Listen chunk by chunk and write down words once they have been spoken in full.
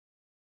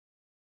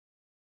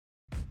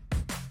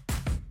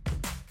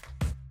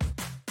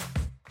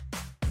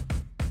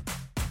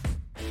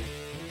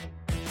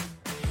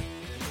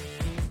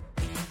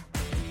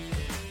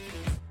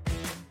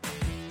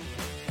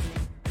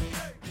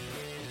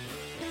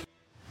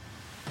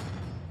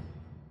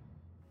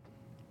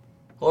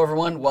Hello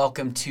everyone,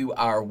 welcome to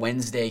our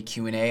Wednesday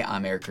Q&A.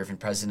 I'm Eric Griffin,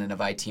 President of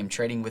ITM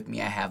Trading. With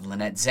me I have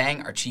Lynette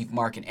Zhang, our Chief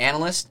Market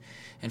Analyst.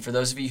 And for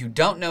those of you who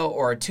don't know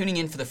or are tuning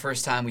in for the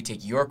first time, we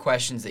take your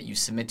questions that you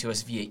submit to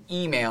us via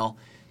email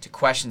to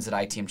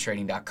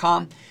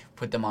questions@itmtrading.com.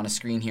 Put them on a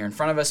screen here in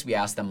front of us. We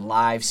ask them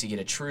live so you get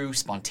a true,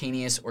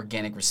 spontaneous,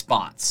 organic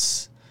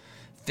response.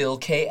 Phil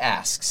K.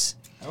 asks,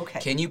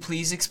 can you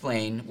please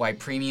explain why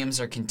premiums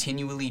are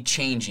continually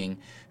changing?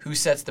 Who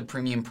sets the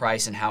premium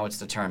price and how it's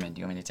determined?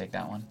 Do you want me to take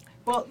that one?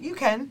 Well, you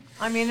can.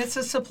 I mean, it's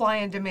a supply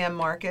and demand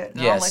market.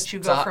 And Yes. I'll let you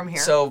go from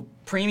here. So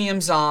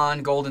premiums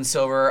on gold and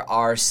silver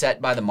are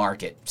set by the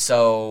market.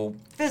 So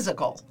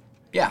physical.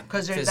 Yeah,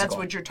 because that's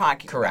what you're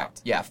talking about.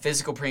 Correct. Yeah,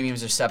 physical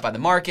premiums are set by the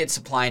market,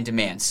 supply and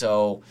demand.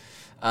 So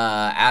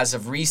as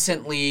of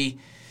recently,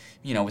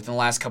 within the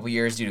last couple of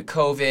years due to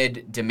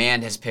COVID,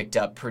 demand has picked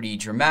up pretty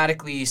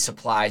dramatically.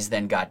 Supplies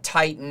then got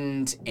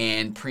tightened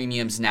and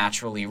premiums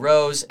naturally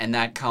rose. And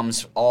that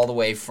comes all the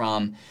way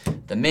from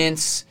the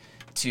mints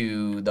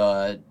to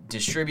the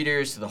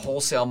distributors, to the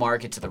wholesale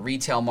market, to the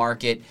retail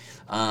market.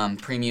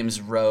 Premiums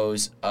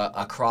rose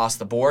across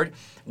the board.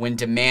 When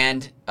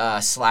demand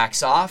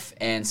slacks off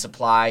and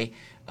supply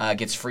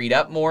gets freed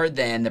up more,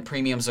 then the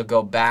premiums will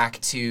go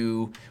back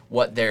to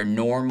what they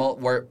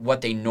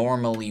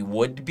normally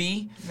would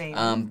be.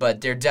 But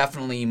they're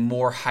definitely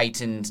more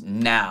heightened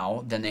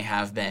now than they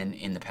have been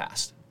in the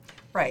past.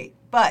 Right.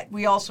 But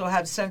we also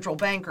have central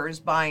bankers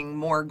buying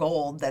more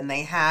gold than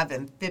they have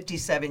in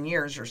 57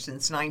 years or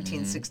since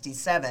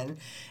 1967.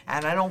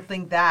 And I don't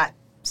think that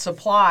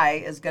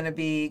supply is going to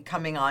be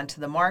coming onto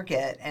the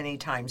market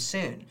anytime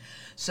soon.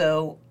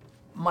 So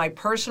my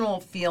personal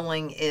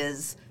feeling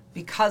is,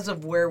 because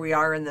of where we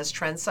are in this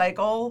trend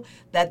cycle,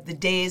 that the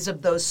days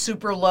of those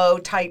super low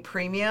tight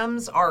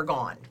premiums are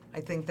gone. I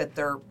think that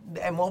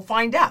and we'll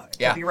find out.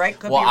 Could be right,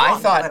 could be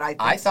wrong.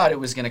 I thought it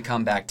was going to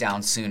come back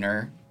down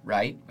sooner,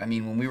 right? I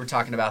mean, when we were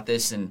talking about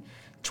this in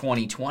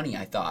 2020,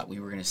 I thought we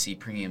were going to see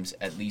premiums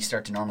at least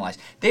start to normalize.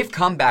 They've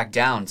come back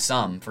down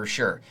some for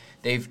sure.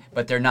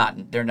 But they're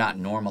not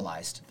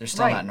normalized. They're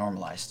still not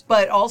normalized.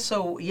 But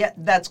also, yeah,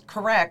 that's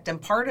correct.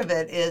 And part of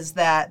it is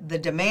that the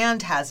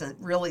demand hasn't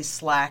really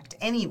slacked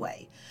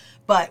anyway.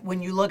 But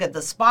when you look at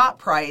the spot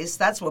price,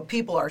 that's what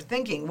people are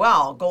thinking.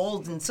 Well,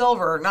 gold and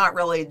silver are not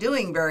really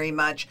doing very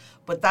much,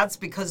 but that's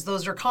because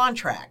those are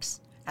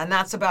contracts. And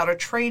that's about a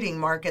trading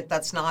market.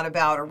 That's not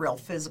about a real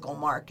physical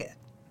market.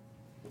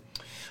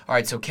 All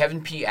right, so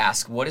Kevin P.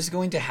 asks, what is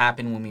going to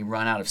happen when we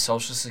run out of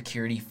Social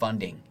Security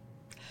funding?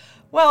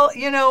 Well,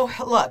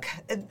 look,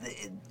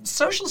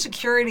 Social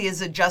Security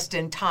is a just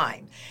in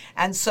time.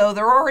 And so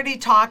they're already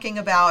talking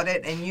about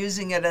it and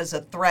using it as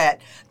a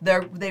threat.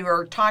 They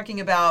were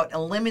talking about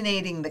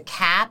eliminating the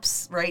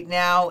caps. Right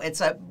now,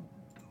 it's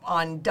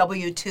on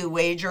W-2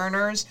 wage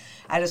earners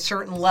at a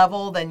certain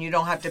level, then you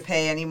don't have to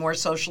pay any more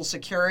Social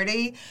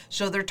Security.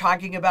 So they're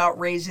talking about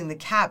raising the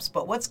caps.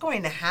 But what's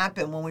going to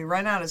happen when we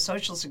run out of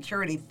Social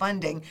Security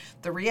funding?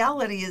 The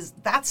reality is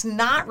that's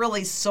not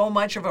really so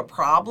much of a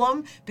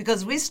problem,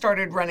 because we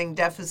started running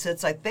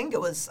deficits. I think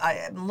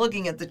I'm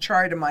looking at the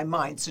chart in my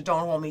mind, so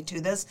don't hold me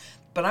to this,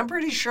 but I'm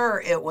pretty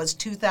sure it was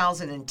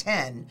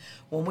 2010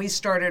 when we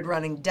started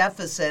running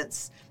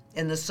deficits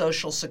in the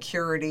Social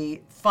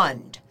Security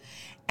fund.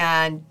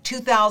 And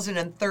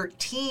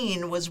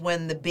 2013 was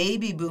when the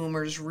baby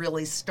boomers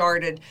really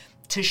started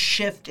to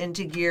shift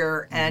into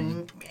gear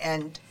and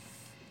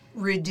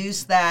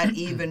reduce that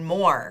even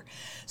more.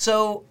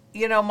 So,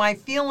 my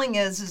feeling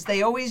is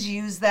they always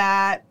use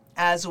that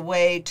as a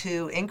way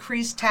to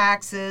increase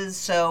taxes.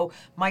 So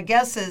my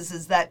guess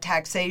is that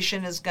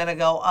taxation is going to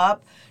go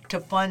up to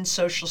fund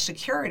Social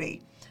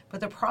Security. But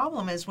the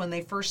problem is, when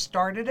they first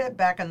started it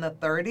back in the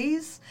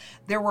 30s,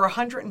 there were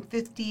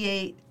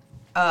 158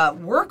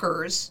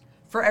 workers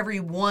for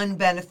every one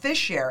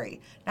beneficiary.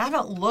 Now, I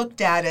haven't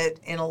looked at it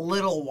in a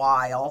little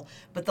while,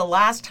 but the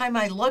last time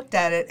I looked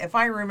at it, if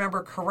I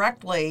remember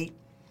correctly,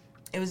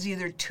 it was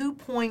either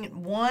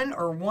 2.1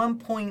 or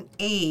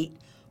 1.8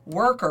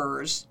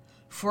 workers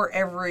for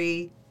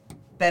every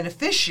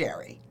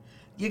beneficiary.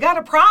 You got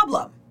a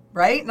problem,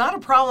 right? Not a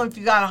problem if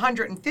you got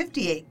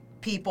 158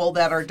 people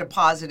that are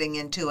depositing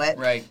into it.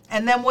 Right.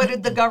 And then what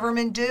did the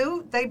government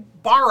do? They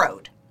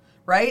borrowed.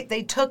 Right?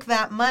 They took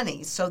that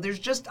money. So there's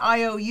just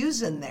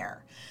IOUs in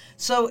there.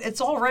 So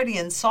it's already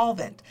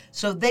insolvent.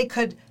 So they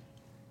could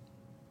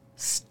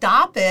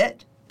stop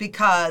it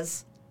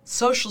because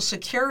Social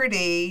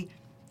Security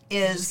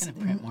is... They're just going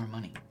to print more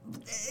money.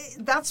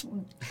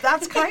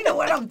 That's kind of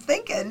what I'm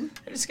thinking.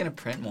 They're just going to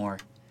print more.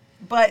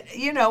 But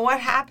what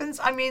happens?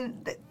 I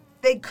mean,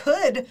 they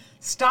could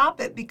stop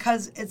it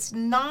because it's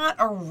not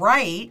a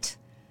right.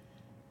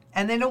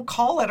 And they don't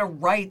call it a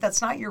right.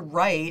 That's not your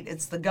right.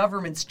 It's the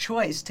government's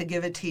choice to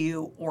give it to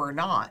you or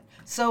not.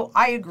 So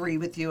I agree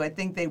with you. I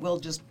think they will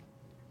just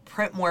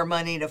print more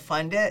money to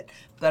fund it,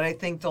 but I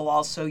think they'll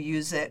also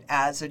use it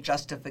as a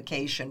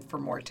justification for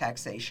more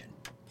taxation.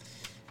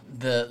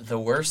 The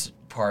worst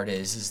part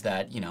is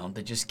that,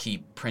 they just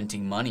keep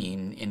printing money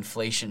and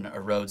inflation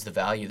erodes the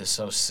value of the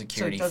Social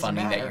Security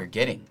funding that you're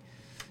getting.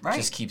 Right.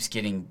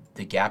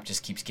 The gap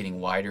just keeps getting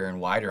wider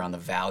and wider on the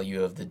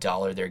value of the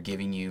dollar they're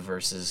giving you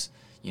versus,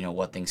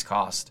 what things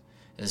cost.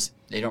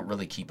 They don't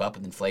really keep up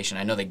with inflation.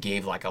 I know they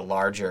gave like a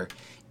larger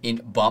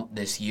bump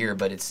this year,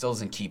 but it still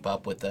doesn't keep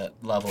up with the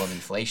level of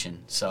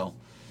inflation. So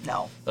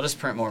No. they'll just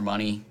print more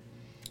money,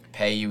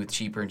 pay you with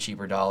cheaper and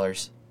cheaper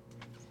dollars.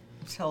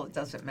 So it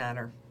doesn't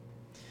matter.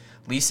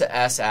 Lisa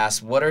S.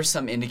 asks, what are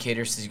some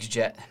indicators to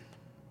suggest...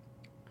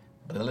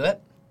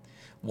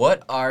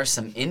 What are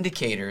some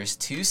indicators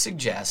to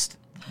suggest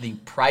the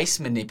price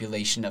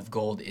manipulation of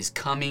gold is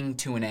coming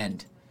to an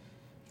end?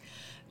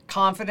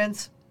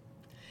 Confidence.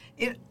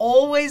 It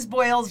always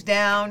boils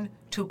down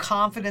to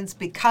confidence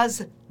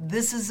because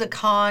this is a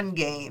con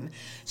game.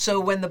 So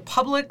when the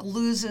public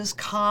loses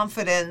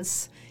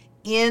confidence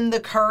in the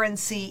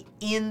currency,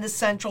 in the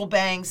central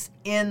banks,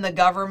 in the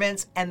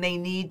governments, and they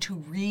need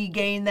to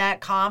regain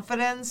that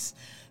confidence,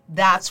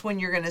 that's when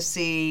you're going to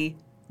see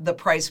the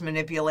price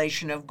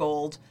manipulation of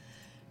gold.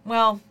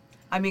 Well,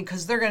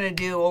 because they're going to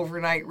do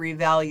overnight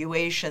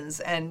revaluations,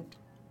 and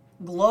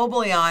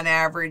globally on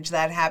average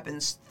that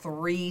happens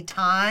 3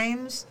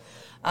 times.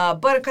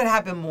 But it could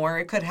happen more.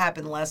 It could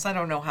happen less. I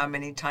don't know how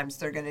many times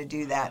they're going to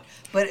do that.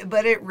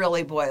 But it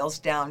really boils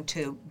down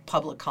to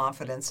public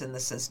confidence in the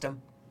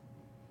system.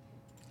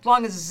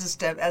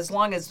 As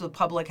long as the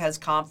public has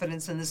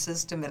confidence in the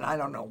system, and I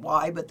don't know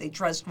why, but they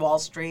trust Wall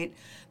Street,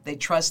 they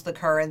trust the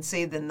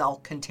currency, then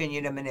they'll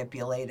continue to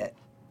manipulate it.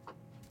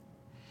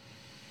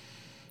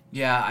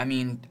 Yeah,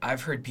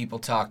 I've heard people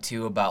talk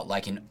too about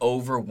like an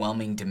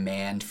overwhelming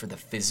demand for the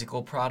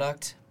physical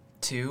product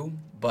too,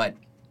 but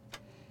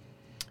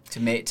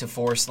to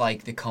force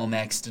like the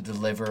COMEX to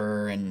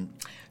deliver and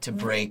to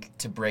break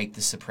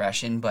the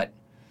suppression, but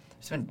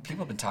people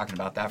have been talking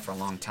about that for a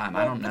long time.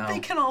 I don't know. But they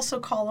can also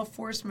call a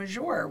force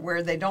majeure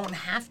where they don't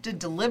have to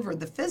deliver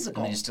the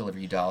physical. And they just deliver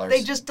you dollars.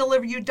 They just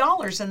deliver you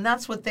dollars, and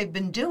that's what they've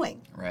been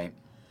doing. Right.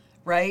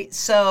 Right?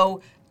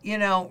 So,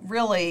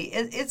 really,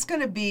 it's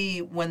going to be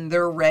when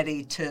they're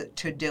ready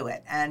to do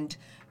it. And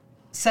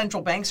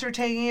central banks are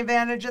taking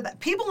advantage of that.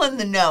 People in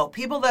the know,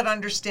 people that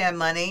understand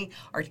money,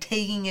 are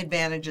taking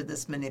advantage of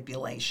this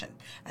manipulation.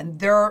 And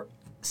they're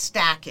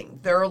stacking.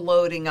 They're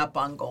loading up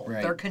on gold.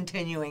 Right. They're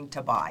continuing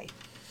to buy.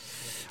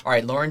 All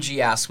right, Lauren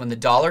G. asks, when the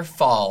dollar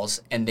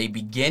falls and they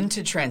begin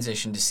to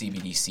transition to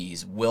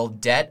CBDCs, will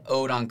debt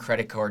owed on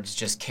credit cards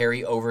just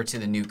carry over to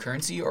the new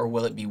currency, or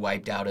will it be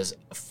wiped out as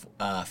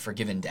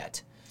forgiven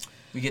debt?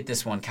 We get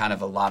this one kind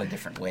of a lot of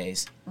different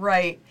ways.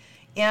 Right.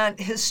 And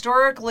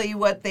historically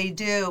what they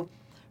do,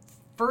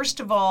 first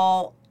of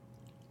all,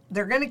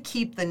 they're going to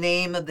keep the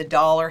name of the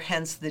dollar,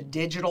 hence the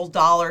digital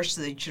dollar,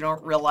 so that you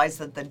don't realize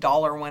that the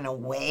dollar went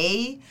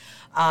away.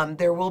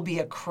 There will be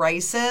a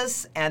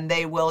crisis, and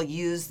they will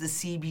use the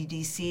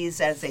CBDCs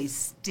as a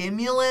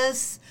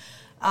stimulus.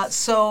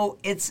 So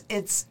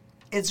it's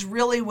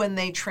really when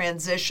they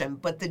transition.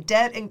 But the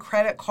debt and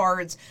credit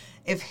cards,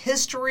 if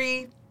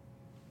history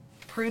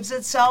proves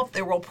itself,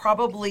 there will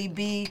probably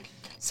be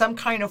some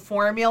kind of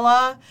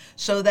formula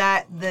so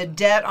that the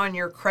debt on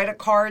your credit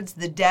cards,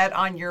 the debt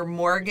on your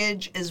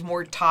mortgage is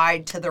more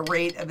tied to the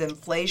rate of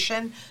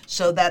inflation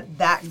so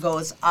that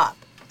goes up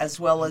as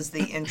well as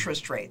the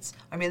interest rates.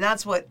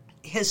 That's what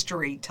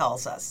history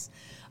tells us.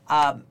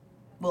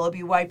 Will it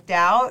be wiped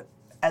out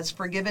as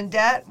forgiven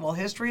debt? Well,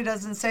 history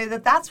doesn't say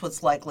that that's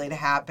what's likely to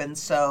happen,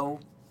 so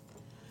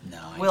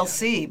we'll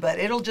see. But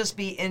it'll just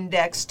be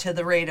indexed to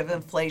the rate of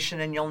inflation,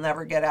 and you'll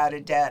never get out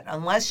of debt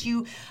unless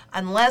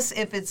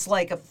if it's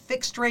like a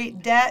fixed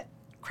rate debt.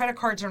 Credit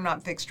cards are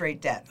not fixed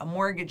rate debt. A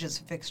mortgage is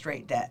a fixed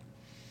rate debt.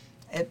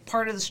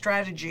 Part of the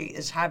strategy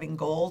is having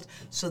gold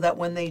so that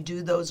when they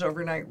do those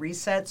overnight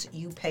resets,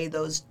 you pay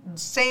those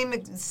same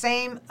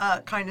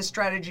kind of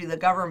strategy the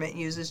government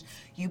uses.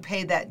 You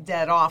pay that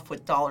debt off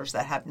with dollars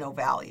that have no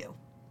value.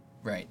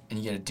 Right, and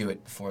you got to do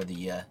it before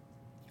the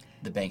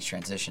banks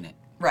transition it.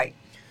 Right.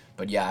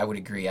 But yeah, I would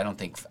agree. I don't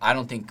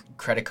think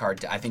credit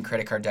card. I think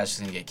credit card debt is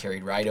going to get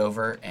carried right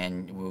over,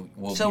 and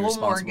we'll be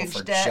responsible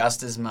for debt.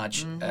 Just as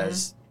much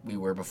as we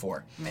were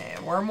before.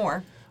 Or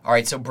more. All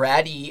right. So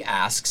Brad E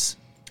asks,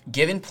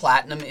 given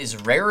platinum is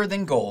rarer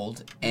than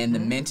gold and the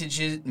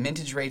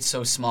mintage rate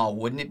so small,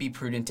 wouldn't it be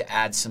prudent to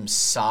add some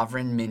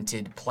sovereign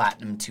minted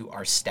platinum to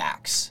our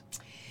stacks?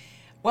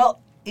 Well,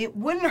 it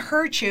wouldn't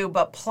hurt you,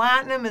 but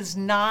platinum is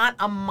not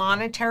a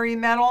monetary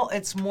metal.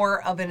 It's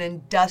more of an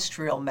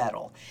industrial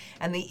metal.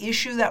 And the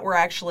issue that we're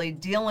actually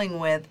dealing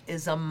with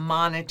is a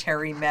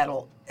monetary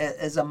metal,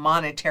 is a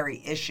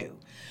monetary issue.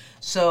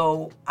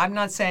 So I'm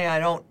not saying I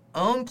don't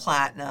own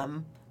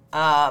platinum,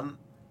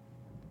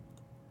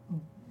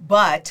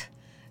 but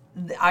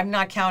I'm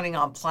not counting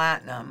on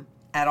platinum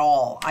at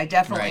all. I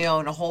definitely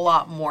own a whole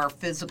lot more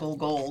physical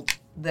gold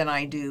than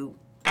I do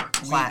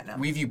platinum.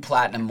 We view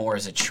platinum more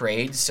as a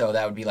trade, so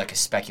that would be like a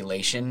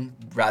speculation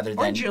rather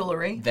than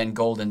jewelry. Than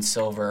gold and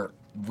silver.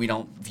 We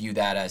don't view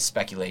that as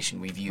speculation.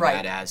 We view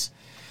that as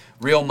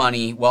real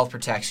money, wealth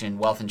protection,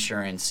 wealth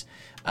insurance,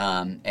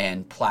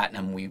 and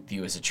platinum we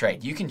view as a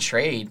trade. You can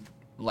trade,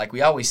 like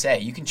we always say,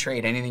 you can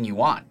trade anything you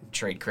want.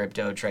 Trade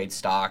crypto, trade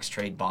stocks,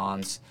 trade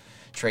bonds,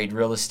 trade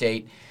real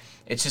estate.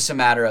 It's just a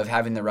matter of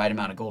having the right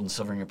amount of gold and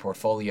silver in your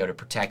portfolio to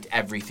protect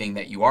everything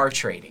that you are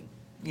trading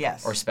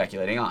Yes. or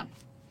speculating on.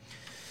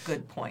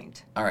 Good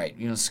point. All right,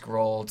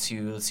 scroll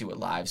to, let's see what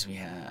lives we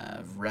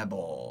have.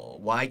 Rebel.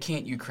 Why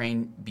can't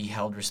Ukraine be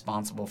held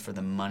responsible for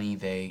the money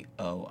they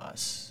owe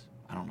us?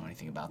 I don't know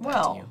anything about that.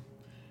 Well, Do you?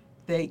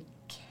 they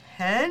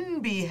can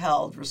be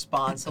held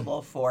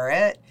responsible for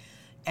it,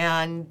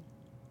 and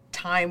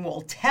time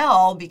will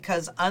tell,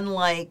 because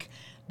unlike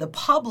the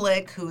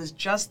public, who is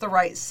just the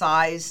right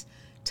size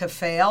to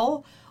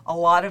fail, a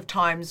lot of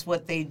times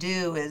what they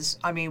do is,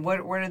 what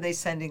are they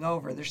sending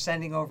over? They're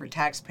sending over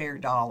taxpayer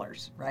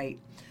dollars, right?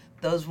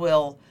 Those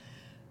will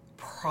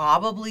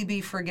probably be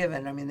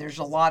forgiven. There's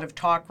a lot of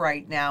talk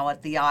right now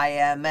at the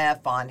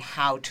IMF on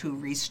how to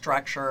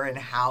restructure and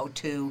how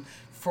to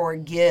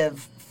forgive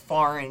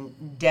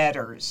foreign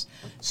debtors.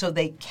 So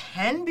they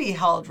can be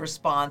held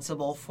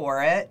responsible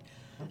for it.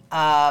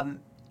 And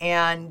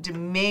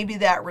maybe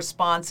that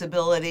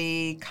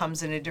responsibility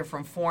comes in a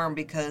different form,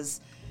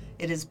 because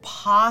it is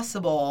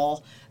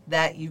possible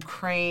that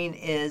Ukraine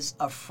is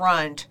a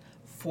front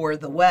for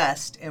the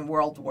West in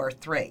World War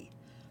III.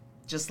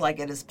 Just like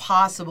it is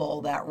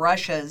possible that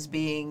Russia is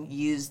being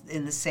used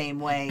in the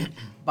same way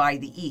by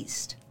the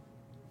East.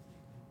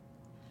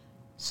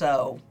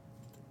 So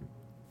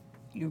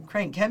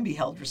Ukraine can be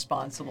held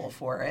responsible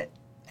for it,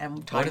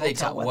 and time will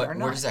tell whether or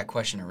not. Where does that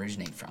question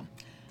originate from?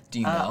 Do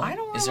you know? I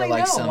don't Is really there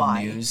know some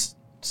why. news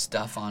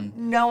stuff on?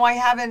 No, I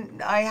haven't.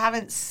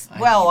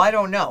 Well, I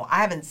don't know. I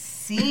haven't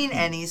seen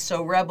any.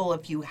 So, Rebel,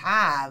 if you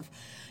have,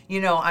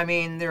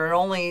 there are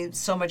only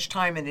so much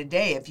time in a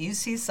day. If you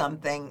see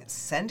something,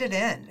 send it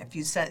in. If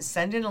you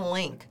send in a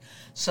link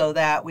so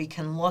that we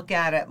can look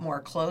at it more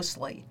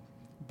closely.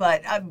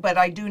 But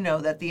I do know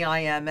that the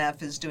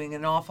IMF is doing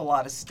an awful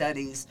lot of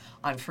studies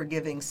on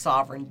forgiving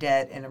sovereign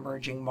debt in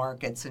emerging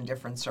markets in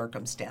different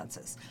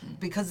circumstances,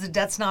 because the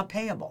debt's not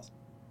payable.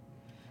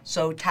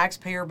 So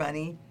taxpayer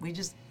money,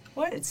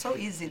 it's so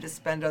easy to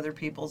spend other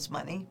people's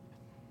money.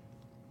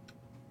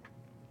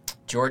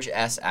 George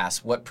S.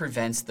 asks, what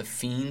prevents the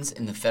fiends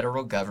in the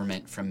federal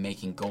government from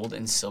making gold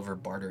and silver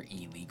barter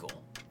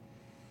illegal?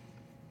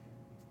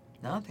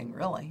 Nothing,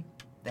 really.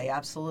 They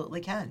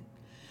absolutely can.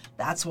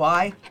 That's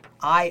why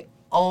I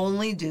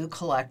only do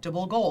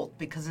collectible gold,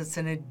 because it's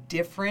in a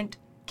different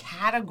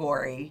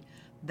category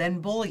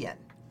than bullion.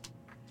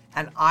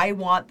 And I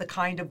want the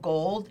kind of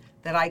gold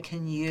that I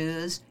can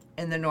use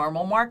in the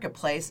normal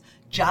marketplace,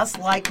 just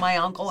like my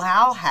Uncle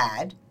Hal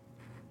had.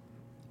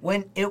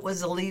 When it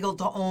was illegal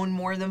to own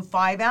more than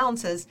 5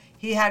 ounces,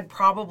 he had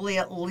probably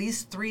at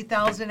least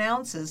 3,000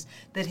 ounces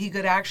that he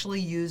could actually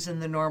use in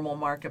the normal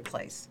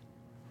marketplace.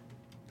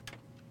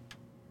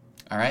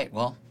 All right,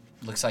 well,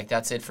 looks like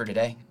that's it for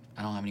today.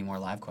 I don't have any more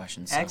live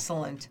questions. So.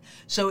 Excellent.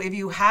 So if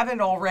you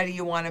haven't already,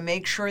 you want to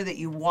make sure that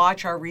you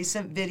watch our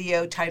recent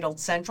video titled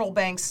Central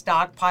Bank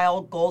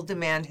Stockpile Gold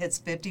Demand Hits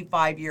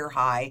 55-Year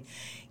High.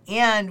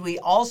 And we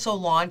also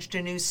launched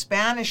a new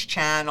Spanish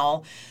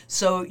channel.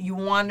 So you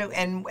want to,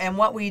 and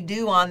what we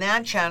do on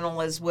that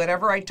channel is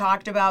whatever I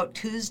talked about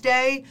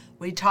Tuesday,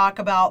 we talk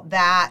about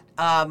that.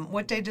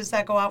 What day does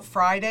that go out?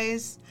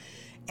 Fridays?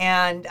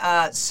 And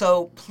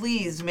so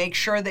please make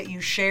sure that you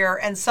share.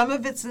 And some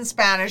of it's in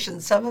Spanish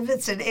and some of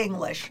it's in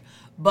English.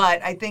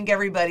 But I think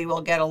everybody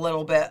will get a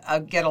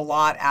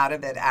lot out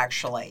of it,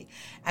 actually.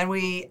 And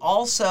we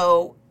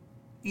also,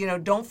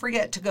 don't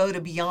forget to go to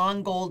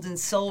Beyond Gold and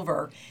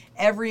Silver.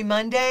 Every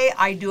Monday,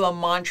 I do a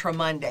Mantra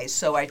Monday.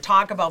 So I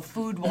talk about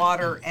food,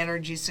 water,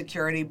 energy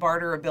security,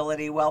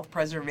 barterability, wealth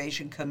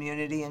preservation,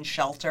 community, and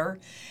shelter.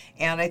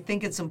 And I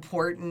think it's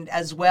important,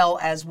 as well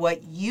as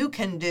what you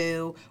can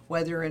do,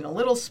 whether in a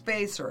little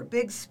space or a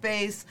big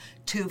space,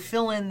 to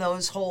fill in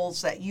those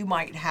holes that you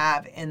might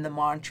have in the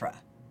mantra.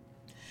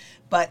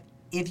 But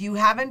if you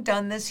haven't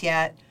done this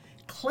yet,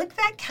 click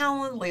that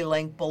Calendly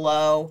link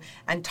below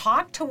and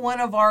talk to one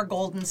of our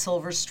gold and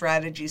silver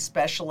strategy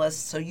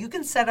specialists so you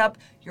can set up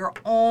your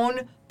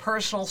own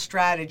personal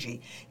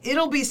strategy.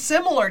 It'll be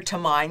similar to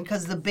mine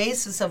because the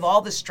basis of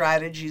all the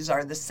strategies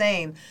are the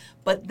same,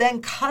 but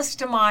then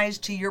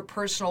customized to your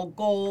personal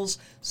goals,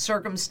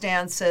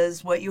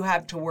 circumstances, what you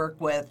have to work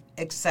with,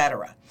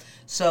 etc.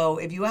 So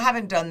if you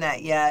haven't done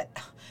that yet,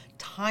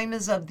 time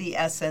is of the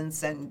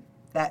essence, and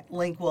that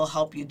link will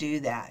help you do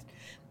that.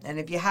 And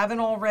if you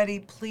haven't already,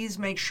 please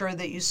make sure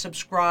that you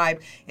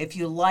subscribe. If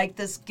you like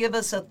this, give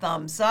us a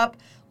thumbs up,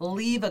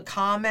 leave a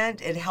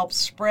comment. It helps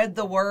spread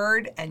the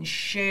word, and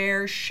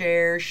share.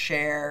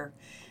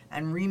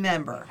 And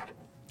remember,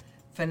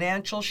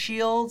 financial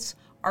shields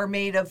are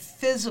made of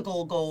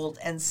physical gold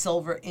and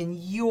silver in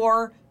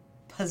your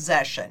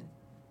possession.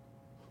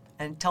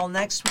 Until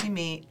next we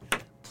meet,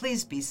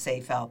 please be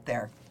safe out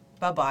there.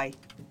 Bye-bye.